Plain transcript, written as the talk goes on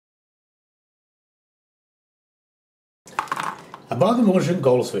A body motion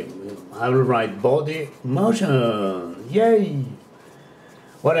golf swing. I will write body motion. Yay!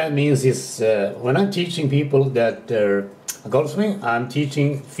 What that means is when I'm teaching people that a golf swing, I'm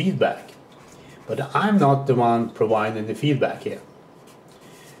teaching feedback. But I'm not the one providing the feedback here.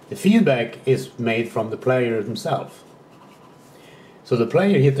 The feedback is made from the player himself. So the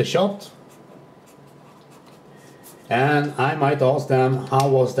player hit the shot, and I might ask them, how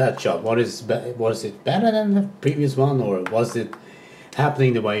was that shot? Was it better than the previous one, or was it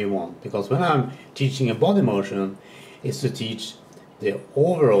happening the way you want? Because when I'm teaching a body motion, it's to teach the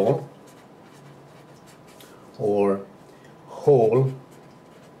overall or whole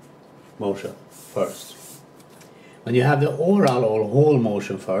motion first. When you have the overall or whole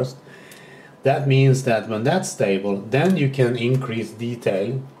motion first, that means that when that's stable, then you can increase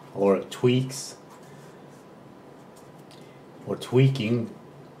detail or tweaks or tweaking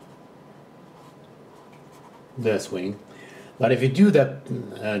the swing. But if you do that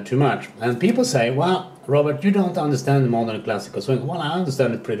too much, and people say, well, Robert, you don't understand the modern classical swing. Well, I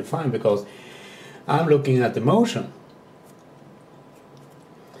understand it pretty fine because I'm looking at the motion.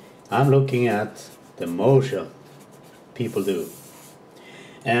 I'm looking at the motion people do.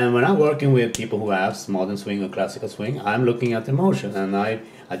 And when I'm working with people who have modern swing or classical swing, I'm looking at the motion and I'm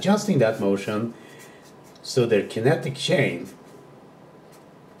adjusting that motion so their kinetic chain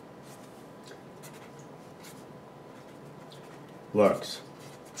works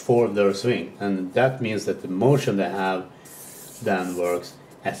for their swing, and that means that the motion they have then works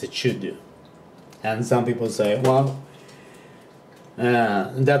as it should do. And some people say, well,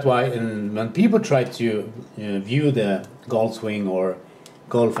 that's why when people try to view the golf swing or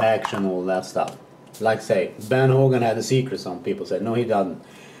golf action, all that stuff, like say Ben Hogan had a secret, some people say. No, he doesn't.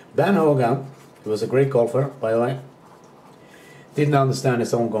 Ben Hogan, he was a great golfer, by the way, didn't understand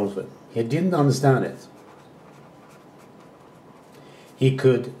his own golf swing. He didn't understand it. He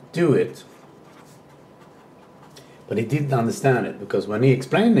could do it, but he didn't understand it, because when he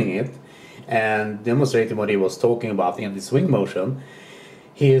explaining it and demonstrating what he was talking about in the swing motion,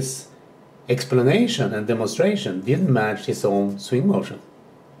 his explanation and demonstration didn't match his own swing motion.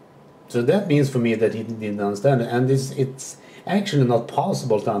 So that means for me that he didn't understand it, and it's actually not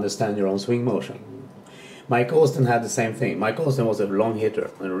possible to understand your own swing motion. Mike Austin had the same thing. Mike Austin was a long hitter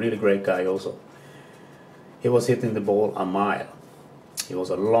and a really great guy also. He was hitting the ball a mile. He was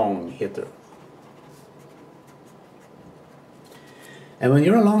a long hitter. And when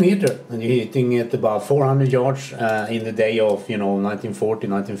you're a long hitter and you're hitting it about 400 yards in the day of 1940,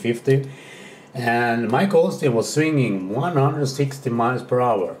 1950, and Mike Austin was swinging 160 miles per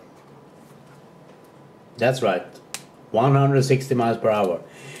hour. That's right, 160 miles per hour.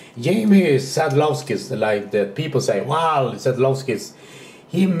 Jamie Sadlowskis, like the people say, wow, Sadlowskis,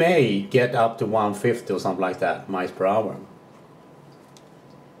 he may get up to 150 or something like that miles per hour.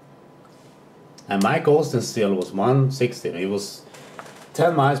 And Mike Austin still was 160. He was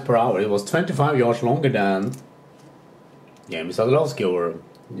 10 miles per hour. It was 25 yards longer than Jamie Sadlowski or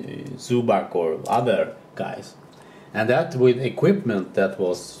Zubak or other guys. And that with equipment that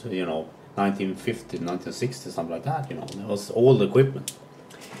was, 1950, 1960, something like that, It was old equipment.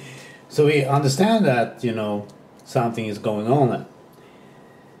 So we understand that, something is going on there.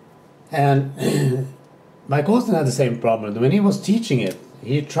 And Mike Austin had the same problem. When he was teaching it,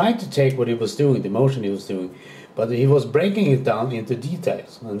 he tried to take what he was doing, the motion he was doing, but he was breaking it down into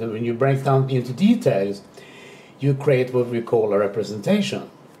details. And when you break down into details, you create what we call a representation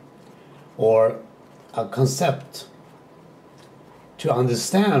or a concept to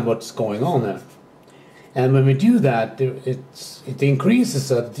understand what's going on there. And when we do that, it increases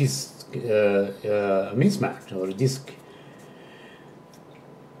a mismatch or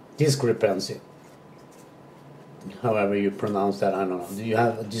discrepancy. However you pronounce that, I don't know. You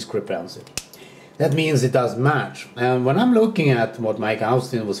have a discrepancy. That means it doesn't match. And when I'm looking at what Mike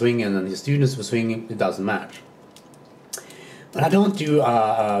Austin was swinging and his students were swinging, it doesn't match. But I don't do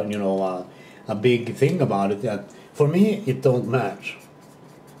a big thing about it. That for me, it don't match.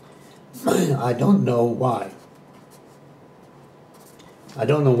 I don't know why. I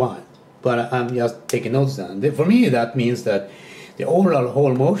don't know why. But I'm just taking notes then. For me, that means that the overall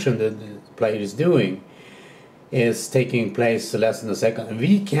whole motion that the player is doing is taking place less than a second. And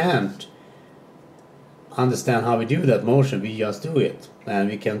we can't understand how we do that motion, we just do it. And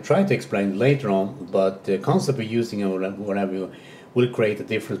we can try to explain it later on, but the concept we're using or whatever will create a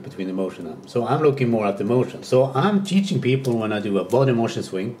difference between the motion. So I'm looking more at the motion. So I'm teaching people when I do a body motion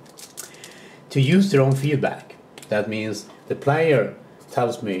swing to use their own feedback. That means the player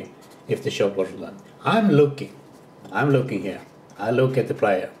tells me if the shot was done. I'm looking here. I look at the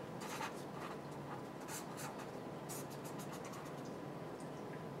player.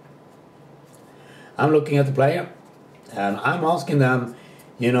 I'm looking at the player and I'm asking them,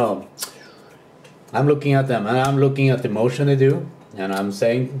 you know, I'm looking at them and I'm looking at the motion they do, and I'm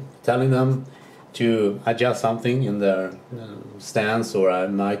telling them to adjust something in their stance, or I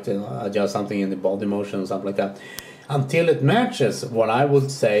might adjust something in the body motion or something like that, until it matches what I would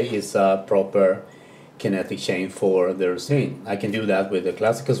say is a proper kinetic chain for their swing. I can do that with the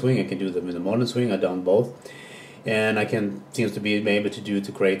classical swing, I can do that with the modern swing, I've done both. And I seems to be able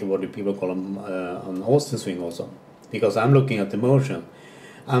to create what do people call an Austin swing also. Because I'm looking at the motion.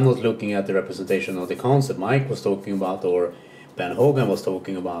 I'm not looking at the representation of the concept Mike was talking about or Ben Hogan was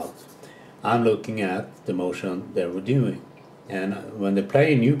talking about. I'm looking at the motion they were doing. And when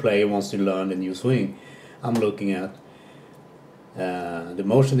the new player wants to learn the new swing, I'm looking at the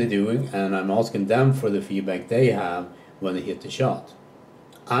motion they're doing, and I'm asking them for the feedback they have when they hit the shot.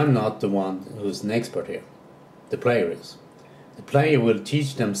 I'm not the one who's an expert here. The player is. The player will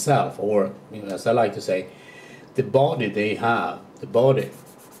teach themselves, or as I like to say, the body they have, the body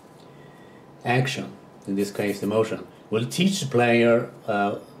action, in this case the motion, will teach the player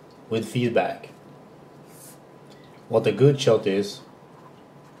with feedback what a good shot is,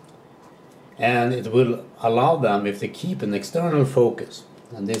 and it will allow them, if they keep an external focus,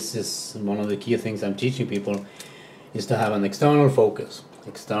 and this is one of the key things I'm teaching people, is to have an external focus.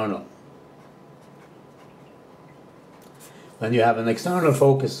 External. When you have an external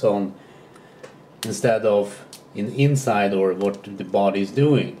focus on, instead of inside or what the body is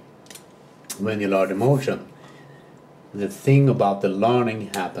doing, when you learn the motion, the thing about the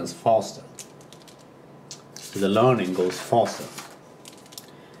learning happens faster. The learning goes faster.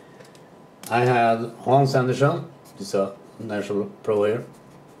 I had Hans Andersson, he's a national pro here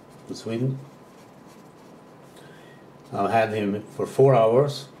in Sweden. I had him for 4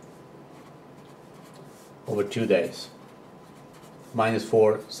 hours over 2 days.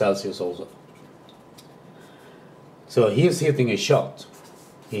 -4 Celsius also. So he is hitting a shot.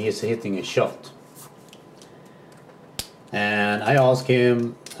 He is hitting a shot. And I ask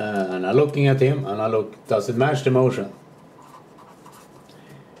him, and I'm looking at him, and I look, does it match the motion?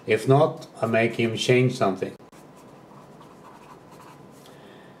 If not, I make him change something.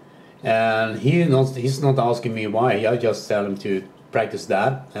 And he's not asking me why. I just tell him to practice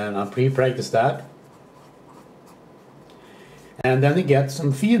that, and I pre-practice that. And then he gets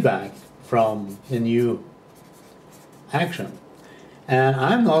some feedback from the new action. And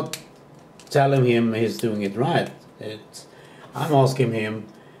I'm not telling him he's doing it right. I'm asking him,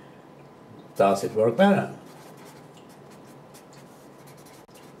 does it work better?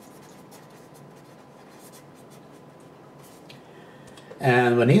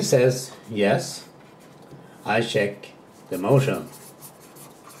 And when he says yes, I check the motion.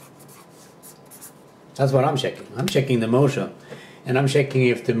 That's what I'm checking. I'm checking the motion. And I'm checking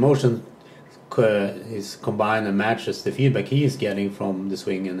if the motion is combined and matches the feedback he is getting from the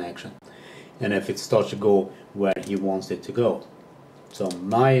swing and action. And if it starts to go where he wants it to go. So in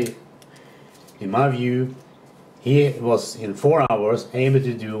my view, he was in 4 hours able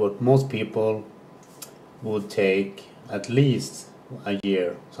to do what most people would take at least a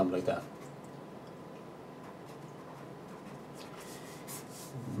year, something like that.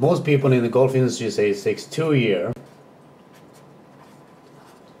 Most people in the golf industry say it takes 2 years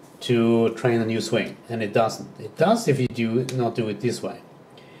to train a new swing, and it doesn't. It does if you not do it this way,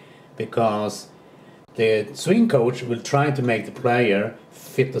 because the swing coach will try to make the player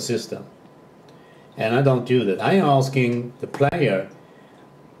fit the system, and I don't do that. I am asking the player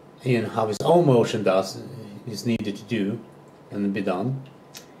in how his own motion is needed to do and be done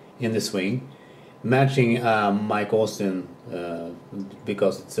in the swing, matching Mike Austin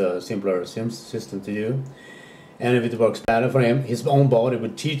because it's a simpler system to do. And if it works better for him, his own body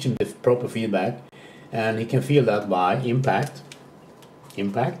will teach him the proper feedback, and he can feel that by impact,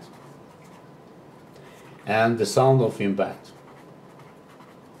 and the sound of impact.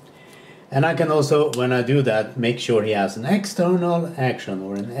 And I can also, when I do that, make sure he has an external action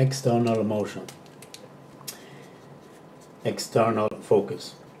or an external motion. External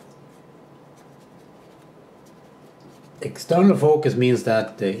focus. External focus means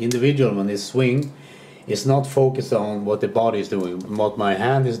that the individual, when they swing, is not focused on what the body is doing, what my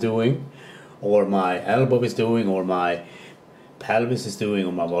hand is doing, or my elbow is doing, or my pelvis is doing,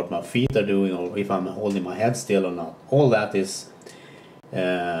 or what my feet are doing, or if I'm holding my head still or not. All that is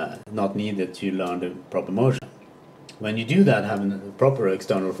not needed to learn the proper motion. When you do that, having a proper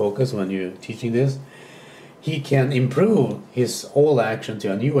external focus, when you're teaching this, he can improve his old action to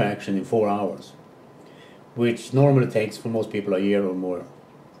a new action in 4 hours, which normally takes for most people a year or more.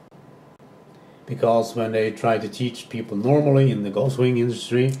 Because when they try to teach people normally in the golf swing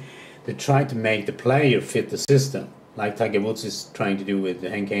industry, they try to make the player fit the system, like Tiger Woods is trying to do with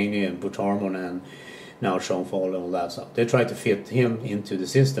Hank Haney and Butch Harmon and now Sean Paul and all that stuff. They try to fit him into the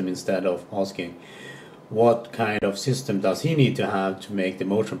system instead of asking what kind of system does he need to have to make the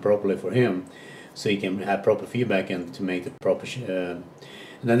motion properly for him, so he can have proper feedback and to make the proper and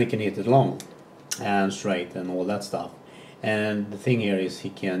then he can hit it long and straight and all that stuff. And the thing here is he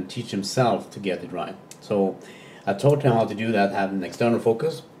can teach himself to get it right. So I taught him how to do that, have an external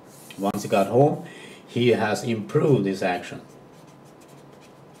focus. Once he got home, he has improved his action.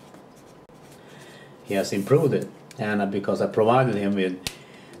 He has improved it, and because I provided him with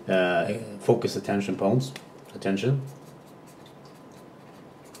focus attention points,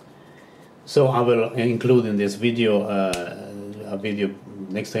 so I will include in this video a video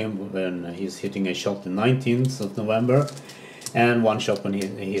next time when he's hitting a shot the 19th of November and one shot when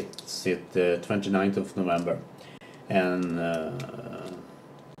he hits it the 29th of November, and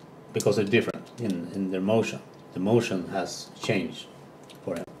because they're different in their motion. The motion has changed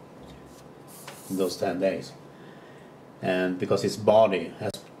for him in those 10 days, and because his body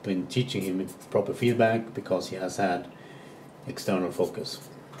has been teaching him proper feedback, because he has had external focus.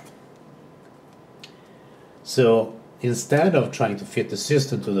 So instead of trying to fit the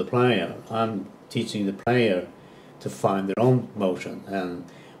system to the player, I'm teaching the player to find their own motion, and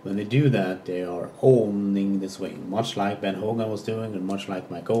when they do that, they are owning the swing, much like Ben Hogan was doing, and much like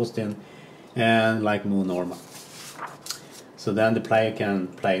Mike Austin, and like Moon Norman. So then the player can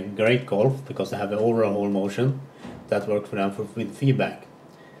play great golf because they have an overall motion that works for them with feedback,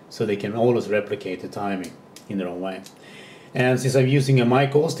 so they can always replicate the timing in their own way. And since I'm using a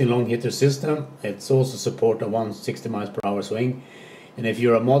Mike Austin long hitter system, it's also support a 160 miles per hour swing. And if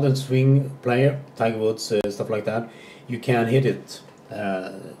you're a modern swing player, Tiger Woods, stuff like that, you can hit it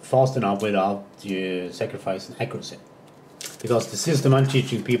fast enough without sacrificing accuracy. Because the system I'm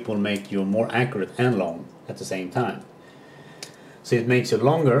teaching people make you more accurate and long at the same time. So it makes you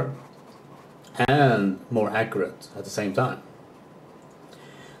longer and more accurate at the same time.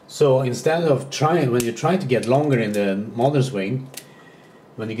 So instead of trying, when you try to get longer in the modern swing,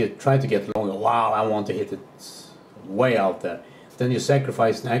 when you try to get longer, wow, I want to hit it way out there, then you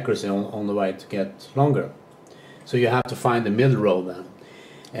sacrifice accuracy on the way to get longer. So you have to find the middle road then.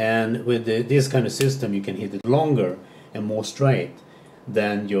 And with this kind of system, you can hit it longer and more straight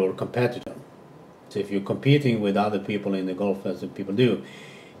than your competitor. So if you're competing with other people in the golf, as people do,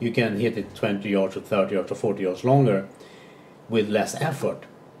 you can hit it 20 yards or 30 yards or 40 yards longer with less effort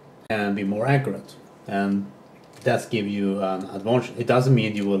and be more accurate, and that's give you an advantage. It doesn't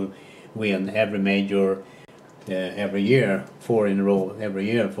mean you will win every major every year, 4 in a row every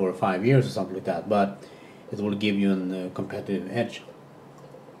year for 5 years or something like that, but it will give you a competitive edge.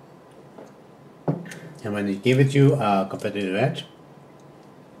 And when it gives you a competitive edge,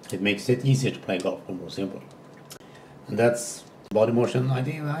 it makes it easier to play golf, or more simple. And that's the body motion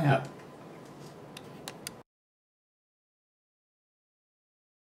idea I have.